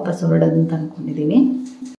ಆಮೇಲೆ ವಾಪಸ್ ಹೊರಡೋದು ಅಂತ ಅಂದ್ಕೊಂಡಿದ್ದೀವಿ.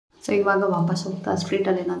 ಸೊ ಇವಾಗ ವಾಪಸ್ ಹೋಗ್ತಾ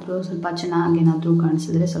ಸ್ಟ್ರೀಟಲ್ಲಿ ಏನಾದರೂ ಸ್ವಲ್ಪ ಚೆನ್ನಾಗಿ ಏನಾದರೂ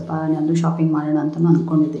ಕಾಣಿಸಿದ್ರೆ ಸ್ವಲ್ಪ ಏನಾದರೂ ಶಾಪಿಂಗ್ ಮಾಡೋಣ ಅಂತಲೂ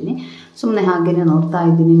ಅಂದ್ಕೊಂಡಿದ್ದೀನಿ. ಸುಮ್ಮನೆ ಹಾಗೇ ನೋಡ್ತಾ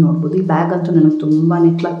ಇದ್ದೀನಿ. ನೋಡ್ಬೋದು ಈ ಬ್ಯಾಗ್ ಅಂತೂ ನನಗೆ ತುಂಬಾ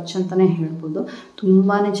ಕ್ಲಚ್ ಅಂತಲೇ ಹೇಳ್ಬೋದು,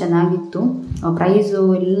 ತುಂಬಾ ಚೆನ್ನಾಗಿತ್ತು. ಪ್ರೈಸು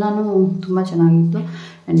ಎಲ್ಲನೂ ತುಂಬ ಚೆನ್ನಾಗಿತ್ತು.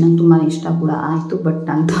 ನನಗೆ ತುಂಬಾ ಇಷ್ಟ ಕೂಡ ಆಯಿತು. ಬಟ್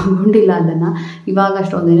ನಾನು ತೊಗೊಂಡಿಲ್ಲ ಅದನ್ನು. ಇವಾಗ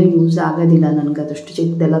ಅಷ್ಟೊಂದೇನೋ ಯೂಸ್ ಆಗೋದಿಲ್ಲ ನನಗೆ, ಅದಷ್ಟು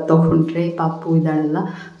ಚಿಕ್ಕದೆಲ್ಲ ತೊಗೊಂಡ್ರೆ ಪಾಪು ಇದ್ದಾಳೆಲ್ಲ.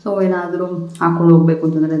 ಸೊ ಏನಾದರೂ ಹಾಕ್ಕೊಂಡು ಹೋಗ್ಬೇಕು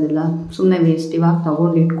ಅಂತಂದರೆ ಅದೆಲ್ಲ ಸುಮ್ಮನೆ ವೇಸ್ಟ್. ಇವಾಗ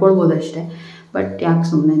ತೊಗೊಂಡು ಇಟ್ಕೊಳ್ಬೋದು ಅಷ್ಟೇ, ಬಟ್ ಯಾಕೆ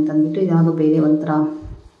ಸುಮ್ಮನೆ ಅಂತಂದ್ಬಿಟ್ಟು ಇವಾಗ ಬೇರೆ ಒಂಥರ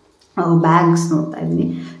ಬ್ಯಾಗ್ಸ್ ನೋಡ್ತಾ ಇದ್ದೀನಿ.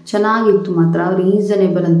 ಚೆನ್ನಾಗಿತ್ತು ಮಾತ್ರ,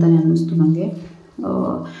 ರೀಸನೇಬಲ್ ಅಂತಲೇ ಅನ್ನಿಸ್ತು ನನಗೆ.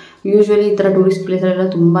 ಯೂಶ್ವಲಿ ಈ ಥರ ಟೂರಿಸ್ಟ್ ಪ್ಲೇಸಲ್ಲೆಲ್ಲ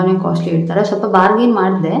ತುಂಬಾ ಕಾಸ್ಟ್ಲಿ ಇರ್ತಾರೆ. ಸ್ವಲ್ಪ ಬಾರ್ಗೇನ್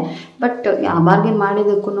ಮಾಡಿದೆ, ಬಟ್ ಬಾರ್ಗೇನ್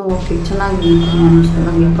ಮಾಡಿದ್ದಕ್ಕೂ ಓಕೆ ಚೆನ್ನಾಗಿ ಅನ್ನಿಸ್ತು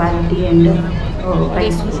ನನಗೆ. Quality and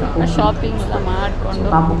prize. ಶಾಪಿಂಗ್ ಎಲ್ಲ ಮಾಡಿಕೊಂಡು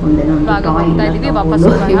ಪಾಪು ಮುಂದೆನೋ ಒಂದು ಟಾಯ್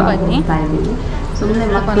ಹೋಗ್ತಾ ಇದ್ದೀವಿ. ಸುಮ್ಮನೆ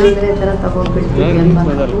ಮಕ್ಕಳು ಇದ್ರೆ ಈ ಥರ ತೊಗೊಂಡ್ಬಿಡ್ತೀವಿ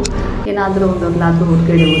ಅನ್ಬಾರ್ದು. ಏನಾದರೂ ಒಂದೊಂದಾದರೂ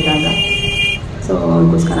ಹೊರಗಡೆ ಹೋದಾಗ ಸೊ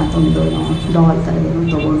ಅವ್ರಿಗೋಸ್ಕರ ಅಂತ ಒಂದು ಡಾಲ್ ಥರದೇನೋ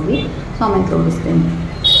ತೊಗೊಂಡ್ವಿ. ಸೊ ಆಮೇಲೆ ತೋರಿಸ್ತೇನೆ.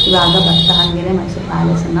 ಇವಾಗ ಬರ್ತಾ ಹಾಗೇ ಮೈಸೂರು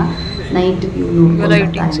ಪ್ಯಾಲೇಸನ್ನು ನೈಟ್ ವ್ಯೂ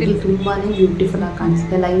ನೋಡ್ಕೊಂಡು ತುಂಬಾ ಬ್ಯೂಟಿಫುಲ್ಲಾಗಿ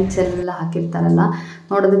ಕಾಣಿಸುತ್ತೆ. ಲೈಟ್ಸ್ ಎಲ್ಲ ಹಾಕಿರ್ತಾರಲ್ಲ,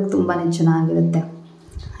 ನೋಡೋದಕ್ಕೆ ತುಂಬಾ ಚೆನ್ನಾಗಿರುತ್ತೆ.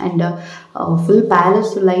 ಆ್ಯಂಡ್ ಫುಲ್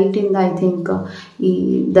ಪ್ಯಾಲೇಸ್ ಲೈಟಿಂದ ಐ ಥಿಂಕ್ ಈ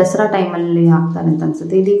ದಸರಾ ಟೈಮಲ್ಲಿ ಹಾಕ್ತಾರೆ ಅಂತ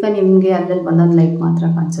ಅನಿಸುತ್ತೆ. ಇದೀಗ ನಿಮಗೆ ಅಲ್ಲಲ್ಲಿ ಬಂದೊಂದು ಲೈಟ್ ಮಾತ್ರ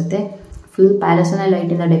ಕಾಣಿಸುತ್ತೆ. ಫುಲ್ ಪ್ಯಾಲೇಸನ್ನೇ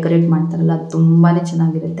ಲೈಟಿಂದ ಡೆಕೋರೇಟ್ ಮಾಡ್ತಾರಲ್ಲ, ಅದು ತುಂಬಾ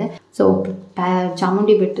ಚೆನ್ನಾಗಿರುತ್ತೆ. ಸೊ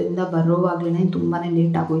ಚಾಮುಂಡಿ ಬೆಟ್ಟದಿಂದ ಬರೋವಾಗಲೇ ತುಂಬಾ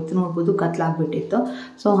ಲೇಟ್ ಆಗೋಯ್ತು, ನೋಡ್ಬೋದು ಕತ್ಲಾಗ್ಬಿಟ್ಟಿತ್ತು.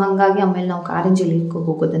 ಸೊ ಹಾಗಾಗಿ ಆಮೇಲೆ ನಾವು ಕಾರಂಜಿ ಲೇಕ್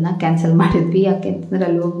ಹೋಗೋದನ್ನು ಕ್ಯಾನ್ಸಲ್ ಮಾಡಿದ್ವಿ. ಯಾಕೆ ಅಂತಂದರೆ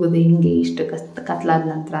ಅಲ್ಲಿ ಹೋಗ್ಬೋದು ಹಿಂಗೆ ಇಷ್ಟು ಕತ್ಲಾದ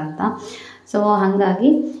ನಂತರ ಅಂತ. ಸೊ ಹಾಗಾಗಿ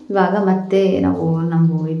ಇವಾಗ ಮತ್ತೆ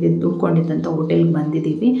ನಾವು ಇದು ಉಳ್ಕೊಂಡಿದ್ದಂಥ ಹೋಟೆಲ್ಗೆ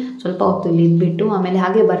ಬಂದಿದ್ದೀವಿ. ಸ್ವಲ್ಪ ಹೊತ್ತು ಇಲ್ಲಿ ಇದ್ಬಿಟ್ಟು ಆಮೇಲೆ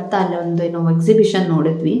ಹಾಗೆ ಬರ್ತಾ ಅಲ್ಲಿ ಒಂದು ಏನೋ ಎಕ್ಸಿಬಿಷನ್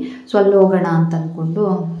ನೋಡಿದ್ವಿ. ಸೊ ಅಲ್ಲಿ ಹೋಗೋಣ ಅಂತ ಅಂದ್ಕೊಂಡು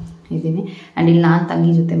ಇದ್ದೀನಿ. ಆ್ಯಂಡ್ ಇಲ್ಲಿ ನಾನು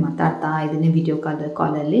ತಂಗಿ ಜೊತೆ ಮಾತಾಡ್ತಾ ಇದ್ದೀನಿ ವಿಡಿಯೋ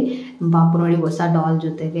ಕಾಲಲ್ಲಿ. ಪಾಪು ನೋಡಿ ಹೊಸ ಡಾಲ್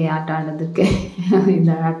ಜೊತೆಗೆ ಆಟ ಆಡೋದಕ್ಕೆ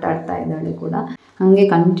ಆಟ ಆಡ್ತಾ ಇದ್ದಾಳೆ ಕೂಡ. ಹಾಗೆ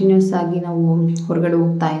ಕಂಟಿನ್ಯೂಸ್ ಆಗಿ ನಾವು ಹೊರಗಡೆ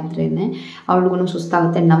ಹೋಗ್ತಾ ಇದ್ರೇ ಅವ್ಳಿಗೂ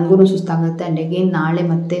ಸುಸ್ತಾಗುತ್ತೆ, ನಮಗೂ ಸುಸ್ತಾಗುತ್ತೆ. ಆ್ಯಂಡ್ ಅಗೇನ್ ನಾಳೆ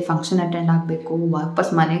ಮತ್ತೆ ಫಂಕ್ಷನ್ ಅಟೆಂಡ್ ಆಗಬೇಕು,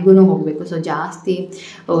 ವಾಪಸ್ ಮನೆಗೂ ಹೋಗಬೇಕು. ಸೊ ಜಾಸ್ತಿ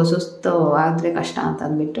ಸುಸ್ತು ಆದರೆ ಕಷ್ಟ ಅಂತ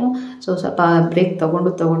ಅಂದ್ಬಿಟ್ಟು ಸೊ ಸ್ವಲ್ಪ ಬ್ರೇಕ್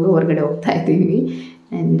ತೊಗೊಂಡು ಹೊರಗಡೆ ಹೋಗ್ತಾ ಇದ್ದೀವಿ.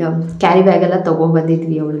 ಆ್ಯಂಡ್ ಕ್ಯಾರಿ ಬ್ಯಾಗೆಲ್ಲ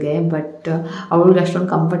ತೊಗೊಬಂದಿದ್ವಿ ಅವಳಿಗೆ, ಬಟ್ ಅವಳಿಗೆ ಅಷ್ಟೊಂದು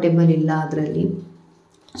ಕಂಫರ್ಟೇಬಲ್ ಇಲ್ಲ ಅದರಲ್ಲಿ.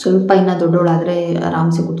 ಸ್ವಲ್ಪ ಇನ್ನು ದೊಡ್ಡವಳಾದರೆ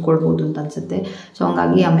ಆರಾಮ್ಸೆ ಕೂತ್ಕೊಳ್ಬೋದು ಅಂತ ಅನಿಸುತ್ತೆ. ಸೊ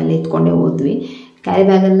ಹಂಗಾಗಿ ಆಮೇಲೆ ಎತ್ಕೊಂಡೇ ಹೋದ್ವಿ. ಕ್ಯಾರಿ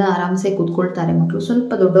ಬ್ಯಾಗೆಲ್ಲ ಆರಾಮ್ಸೆ ಕೂತ್ಕೊಳ್ತಾರೆ ಮಕ್ಕಳು,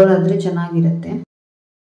 ಸ್ವಲ್ಪ ದೊಡ್ಡವರಾದರೆ ಚೆನ್ನಾಗಿರುತ್ತೆ.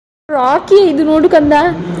 ರಾಕಿ ಇದು ನೋಡು ಕಂದ,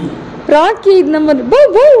 ರಾಕಿ ಇದು ನಮ್ಮದು ಬೌ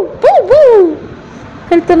ಬೌ ಬೌ ಬೌ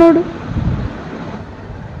ಹೇಳ್ತಾ ನೋಡು.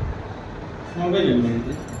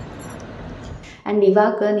 ಆ್ಯಂಡ್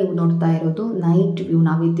ಇವಾಗ ನೀವು ನೋಡ್ತಾ ಇರೋದು ನೈಟ್ ವ್ಯೂ.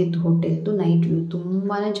 ನಾವಿದ್ದಿದ್ದು ಹೋಟೆಲ್ದು ನೈಟ್ ವ್ಯೂ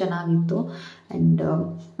ತುಂಬಾ ಚೆನ್ನಾಗಿತ್ತು. ಆ್ಯಂಡ್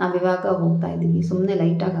ನಾವಿವಾಗ ಹೋಗ್ತಾ ಇದ್ದೀವಿ, ಸುಮ್ಮನೆ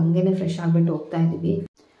ಲೈಟಾಗಿ ಹಂಗೇ ಫ್ರೆಶ್ ಆಗಿಬಿಟ್ಟು ಹೋಗ್ತಾ ಇದ್ದೀವಿ.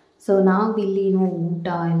 ಸೊ ನಾವಿಲ್ಲಿನೂ ಊಟ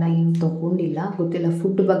ಎಲ್ಲ ಏನು ತೊಗೊಂಡಿಲ್ಲ, ಗೊತ್ತಿಲ್ಲ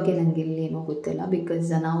ಫುಡ್ ಬಗ್ಗೆ ನನಗೆ ಇಲ್ಲೇನೋ ಗೊತ್ತಿಲ್ಲ. ಬಿಕಾಸ್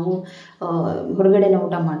ನಾವು ಹೊರಗಡೆನೇ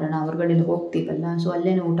ಊಟ ಮಾಡೋಣ, ಹೊರಗಡೆ ಹೋಗ್ತೀವಲ್ಲ, ಸೊ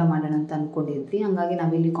ಅಲ್ಲೇ ಊಟ ಮಾಡೋಣ ಅಂತ ಅಂದ್ಕೊಂಡಿದ್ವಿ. ಹಾಗಾಗಿ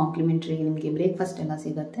ನಾವಿಲ್ಲಿ ಕಾಂಪ್ಲಿಮೆಂಟ್ರಿ ನಿಮಗೆ ಬ್ರೇಕ್ಫಾಸ್ಟ್ ಎಲ್ಲ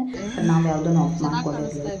ಸಿಗುತ್ತೆ. ನಾವು ಯಾವುದನ್ನು ಆಫ್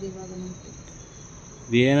ಮಾಡ್ಕೊಂಡಿರಲಿಲ್ಲ.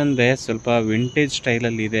 ಇದೇನಂದರೆ ಸ್ವಲ್ಪ ವಿಂಟೇಜ್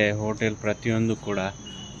ಸ್ಟೈಲಲ್ಲಿ ಇದೆ ಹೋಟೆಲ್ ಪ್ರತಿಯೊಂದು ಕೂಡ.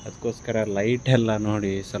 ಅದಕ್ಕೋಸ್ಕರ ಲೈಟ್ ಎಲ್ಲ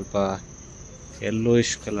ನೋಡಿ ಸ್ವಲ್ಪ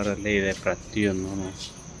ಯೆಲ್ಲೋಯಿಶ್ ಕಲರಲ್ಲೇ ಇದೆ ಪ್ರತಿಯೊಂದು.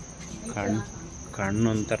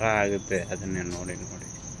 ಕಣ್ಣೊಂಥರ ಆಗುತ್ತೆ ಅದನ್ನೇ ನೋಡಿ.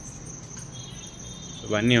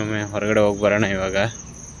 ಬನ್ನಿ ಒಮ್ಮೆ ಹೊರಗಡೆ ಹೋಗಿ ಬರೋಣ. ಇವಾಗ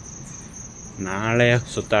ನಾಳೆ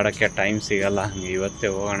ಸುತ್ತಾಡೋಕ್ಕೆ ಟೈಮ್ ಸಿಗಲ್ಲ, ಹಂಗೆ ಇವತ್ತೇ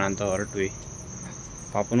ಹೋಗೋಣ ಅಂತ ಹೊರಟ್ವಿ.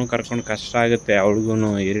 ಪಾಪನೂ ಕರ್ಕೊಂಡು ಕಷ್ಟ ಆಗುತ್ತೆ, ಅವಳಿಗೂ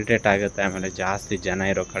ಇರಿಟೇಟ್ ಆಗುತ್ತೆ ಆಮೇಲೆ ಜಾಸ್ತಿ ಜನ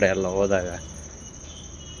ಇರೋ ಕಡೆ ಎಲ್ಲ ಹೋದಾಗ.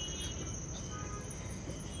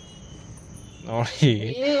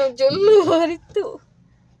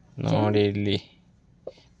 ನೋಡಿ ಇಲ್ಲಿ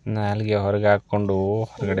ನಾಲ್ಗೆ ಹೊರಗೆ ಹಾಕ್ಕೊಂಡು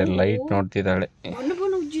ಹೊರಗಡೆ ಲೈಟ್ ನೋಡ್ತಿದ್ದಾಳೆ.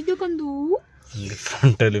 ಇಲ್ಲಿ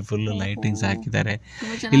ಫ್ರಂಟಲ್ಲಿ ಫುಲ್ ಲೈಟಿಂಗ್ಸ್ ಹಾಕಿದ್ದಾರೆ.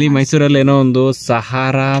 ಇಲ್ಲಿ ಮೈಸೂರಲ್ಲಿ ಏನೋ ಒಂದು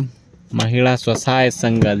ಸಹಾರಾ ಮಹಿಳಾ ಸ್ವಸಹಾಯ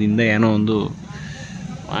ಸಂಘದಿಂದ ಏನೋ ಒಂದು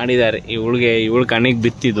ಮಾಡಿದ್ದಾರೆ. ಇವಳು ಕಣ್ಣಿಗೆ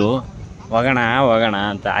ಬಿತ್ತಿದ್ದು ಹೋಗೋಣ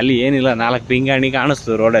ಅಂತ. ಅಲ್ಲಿ ಏನಿಲ್ಲ, 4 ಪಿಂಗಾಣಿ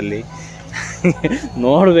ಕಾಣಿಸ್ತು ರೋಡಲ್ಲಿ.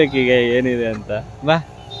 ನೋಡ್ಬೇಕೀಗ ಏನಿದೆ ಅಂತ. ಬಾ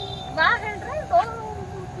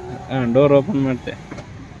ಡೋರ್ ಓಪನ್ ಮಾಡ್ತೆ.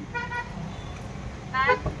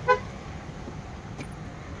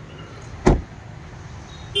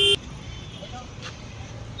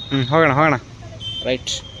 ಹೋಗೋಣ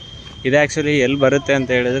ರೈಟ್. ಇದು ಆ್ಯಕ್ಚುಲಿ ಎಲ್ಲಿ ಬರುತ್ತೆ ಅಂತ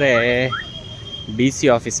ಹೇಳಿದ್ರೆ DC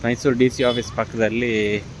office, Mysuru DC office ಪಕ್ಕದಲ್ಲಿ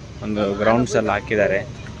ಒಂದು ಗ್ರೌಂಡ್ಸಲ್ಲಿ ಹಾಕಿದ್ದಾರೆ.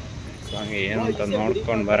 ಸೊ ಹಂಗೆ ಏನು ಅಂತ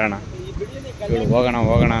ನೋಡ್ಕೊಂಡು ಬರೋಣ. ಇವಳು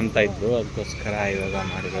ಹೋಗೋಣ ಅಂತ ಇದ್ರು, ಅದಕ್ಕೋಸ್ಕರ ಇವಾಗ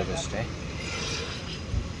ಮಾಡಿರೋದಷ್ಟೇ.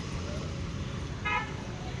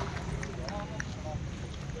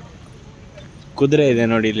 ಕುದುರೆ ಇದೆ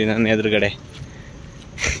ನೋಡಿ ಇಲ್ಲಿ ನನ್ನ ಎದುರುಗಡೆ.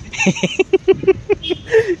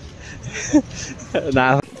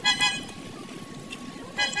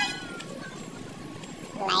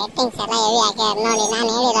 ಲೈಟಿಂಗ್ಸ್ ಎಲ್ಲ ಹೆವಿ ಹಾಕ್ಯಾರ ನೋಡಿ. ನಾನು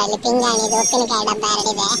ಹೇಳಿರೋ ಇಲ್ಲಿ ಪಿಂಗಾಣಿದು ಉಪ್ಪಿನಕಾಯಿ ಡಬ್ಬ 2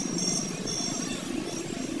 ಇದೆ.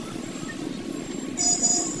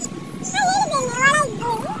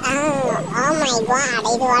 ಓ ಮೈ ಗಾಡ್,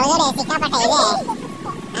 ಇದು ಒಳಗಡೆ ಸಿಕ್ಕಾಪಟ್ಟೆ ಇದೆ.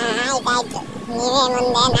 ಆಯ್ತಾಯ್ತು, ನೀವೇ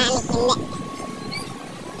ಮುಂದೆ ನಾನು ಹಿಂದೆ.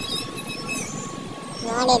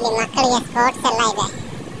 ನೋಡಿ ಇಲ್ಲಿ ಮಕ್ಕಳಿಗೆ ಸ್ಪೋರ್ಟ್ಸ್ ಎಲ್ಲ ಇದೆ,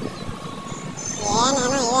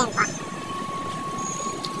 ಏನೇನೋ ಇದೆಪ್ಪ.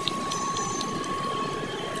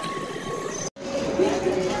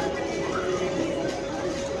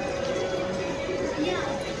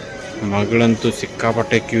 ಮಗಳಂತೂ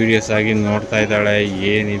ಸಿಕ್ಕಾಪಟ್ಟೆ ಕ್ಯೂರಿಯಸ್ ಆಗಿ ನೋಡ್ತಾ ಇದ್ದಾಳೆ,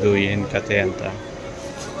 ಏನಿದು ಏನು ಕತೆ ಅಂತ.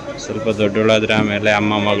 ಸ್ವಲ್ಪ ದೊಡ್ಡೋಳಾದ್ರೆ ಆಮೇಲೆ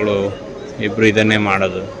ಅಮ್ಮ ಮಗಳು ಇಬ್ಬರು ಇದನ್ನೇ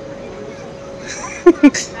ಮಾಡೋದು.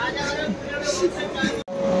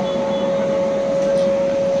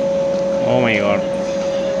 ಓ ಮೈ ಗಾಡ್,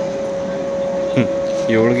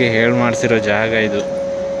 ಇವಳಿಗೆ ಹೇಳಿ ಮಾಡಿಸಿರೋ ಜಾಗ ಇದು.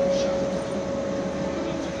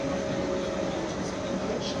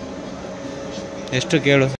 ಎಷ್ಟು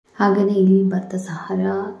ಕೇಳು. ಹಾಗೆಯೇ ಇಲ್ಲಿ ಬರ್ತಾ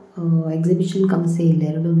ಸಹಾರಾ ಎಕ್ಸಿಬಿಷನ್ ಕಮ್ಸೆ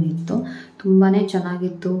ಇಲ್ಲೆರಡೂ ಇತ್ತು. ತುಂಬಾ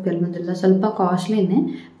ಚೆನ್ನಾಗಿತ್ತು. ಕೆಲವೊಂದೆಲ್ಲ ಸ್ವಲ್ಪ ಕಾಸ್ಟ್ಲಿನೇ,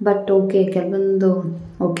 ಬಟ್ ಓಕೆ, ಕೆಲವೊಂದು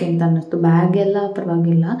ಓಕೆ ಅಂತ ಅನ್ನಿಸ್ತು. ಬ್ಯಾಗ್ ಎಲ್ಲ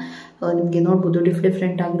ಪರವಾಗಿಲ್ಲ. ನಿಮಗೆ ನೋಡ್ಬೋದು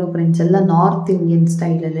ಡಿಫ್ರೆಂಟ್ ಆಗಿರೋ ಪ್ರಿಂಟ್ಸ್ ಎಲ್ಲ ನಾರ್ತ್ ಇಂಡಿಯನ್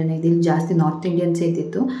ಸ್ಟೈಲಲ್ಲೇ ಇದೆ. ಇಲ್ಲಿ ಜಾಸ್ತಿ ನಾರ್ತ್ ಇಂಡಿಯನ್ಸೇ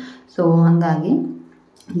ಇದ್ದಿತ್ತು. ಸೊ ಹಾಗಾಗಿ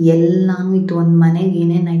ಎಲ್ಲನೂ ಇತ್ತು. ಒಂದು ಮನೆಗೆ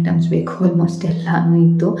ಏನೇನು ಐಟಮ್ಸ್ ಬೇಕು ಆಲ್ಮೋಸ್ಟ್ ಎಲ್ಲನೂ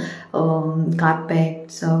ಇತ್ತು.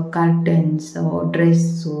 ಕಾರ್ಪೆಟ್ಸ್, ಕರ್ಟನ್ಸ್,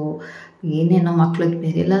 ಡ್ರೆಸ್ಸು, ಏನೇನೋ ಮಕ್ಳಿಗೆ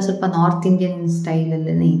ಬೇರೆ ಎಲ್ಲ ಸ್ವಲ್ಪ ನಾರ್ತ್ ಇಂಡಿಯನ್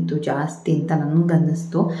ಸ್ಟೈಲಲ್ಲೇ ಇತ್ತು ಜಾಸ್ತಿ ಅಂತ ನನಗೆ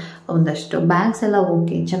ಅನ್ನಿಸ್ತು. ಒಂದಷ್ಟು ಬ್ಯಾಗ್ಸ್ ಎಲ್ಲ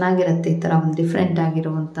ಓಕೆ, ಚೆನ್ನಾಗಿರುತ್ತೆ. ಈ ಥರ ಒಂದು ಡಿಫ್ರೆಂಟ್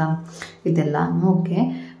ಆಗಿರುವಂಥ ಇದೆಲ್ಲ ಓಕೆ.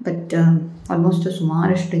 ಬಟ್ ಆಲ್ಮೋಸ್ಟ್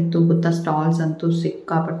ಸುಮಾರಷ್ಟು ಇತ್ತು ಗೊತ್ತಾ. ಸ್ಟಾಲ್ಸ್ ಅಂತೂ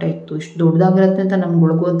ಸಿಕ್ಕಾಪಟ್ಟೆ ಇತ್ತು. ಇಷ್ಟು ದೊಡ್ಡದಾಗಿರುತ್ತೆ ಅಂತ ನಮ್ಗೆ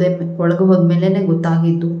ಒಳಗೆ ಹೋದ್ಮೇಲೆ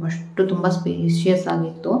ಗೊತ್ತಾಗಿದ್ದು. ಅಷ್ಟು ತುಂಬ ಸ್ಪೇಷಿಯಸ್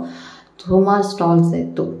ಆಗಿತ್ತು. ಸುಮಾರು ಸ್ಟಾಲ್ಸ್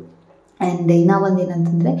ಇತ್ತು. ಆ್ಯಂಡ್ ಇನ್ನೂ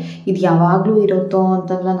ಒಂದೇನಂತಂದರೆ, ಇದು ಯಾವಾಗಲೂ ಇರುತ್ತೋ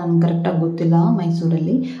ಅಂತೆಲ್ಲ ನನಗೆ ಕರೆಕ್ಟಾಗಿ ಗೊತ್ತಿಲ್ಲ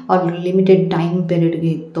ಮೈಸೂರಲ್ಲಿ. ಅವ್ರ ಲಿಮಿಟೆಡ್ ಟೈಮ್ ಪೀರಿಯಡ್ಗೆ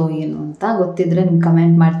ಇತ್ತೋ ಏನು ಅಂತ. ಗೊತ್ತಿದ್ದರೆ ನಿಮ್ಗೆ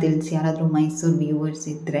ಕಮೆಂಟ್ ಮಾಡಿ ತಿಳಿಸಿ, ಯಾರಾದರೂ ಮೈಸೂರು ವ್ಯೂವರ್ಸ್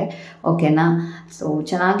ಇದ್ದರೆ, ಓಕೆನಾ. ಸೊ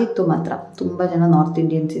ಚೆನ್ನಾಗಿತ್ತು ಮಾತ್ರ. ತುಂಬ ಜನ ನಾರ್ತ್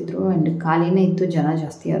ಇಂಡಿಯನ್ಸ್ ಇದ್ದರು. ಆ್ಯಂಡ್ ಖಾಲಿನೇ ಇತ್ತು, ಜನ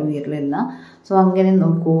ಜಾಸ್ತಿ ಯಾರೂ ಇರಲಿಲ್ಲ. ಸೊ ಹಂಗೇ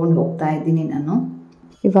ನೋಡ್ಕೊಂಡು ಹೋಗ್ತಾ ಇದ್ದೀನಿ ನಾನು.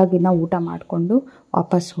 ಇವಾಗಿನ ಊಟ ಮಾಡಿಕೊಂಡು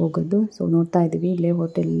ವಾಪಸ್ ಹೋಗೋದು. ಸೊ ನೋಡ್ತಾ ಇದ್ದೀವಿ ಇಲ್ಲೇ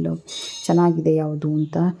ಹೋಟೆಲ್ ಚೆನ್ನಾಗಿದೆ ಯಾವುದು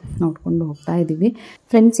ಅಂತ ನೋಡ್ಕೊಂಡು ಹೋಗ್ತಾ ಇದ್ದೀವಿ.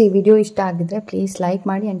 ಫ್ರೆಂಡ್ಸ್, ಈ ವಿಡಿಯೋ ಇಷ್ಟ ಆಗಿದ್ರೆ ಪ್ಲೀಸ್ ಲೈಕ್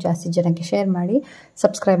ಮಾಡಿ ಆ್ಯಂಡ್ ಜಾಸ್ತಿ ಜನಕ್ಕೆ ಶೇರ್ ಮಾಡಿ.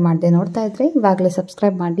 ಸಬ್ಸ್ಕ್ರೈಬ್ ಮಾಡದೆ ನೋಡ್ತಾ ಇದ್ದರೆ ಇವಾಗಲೇ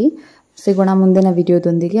ಸಬ್ಸ್ಕ್ರೈಬ್ ಮಾಡಿ. ಸಿಗೋಣ ಮುಂದಿನ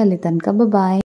ವಿಡಿಯೋದೊಂದಿಗೆ. ಅಲ್ಲಿ ತನಕ ಬಾಯ್.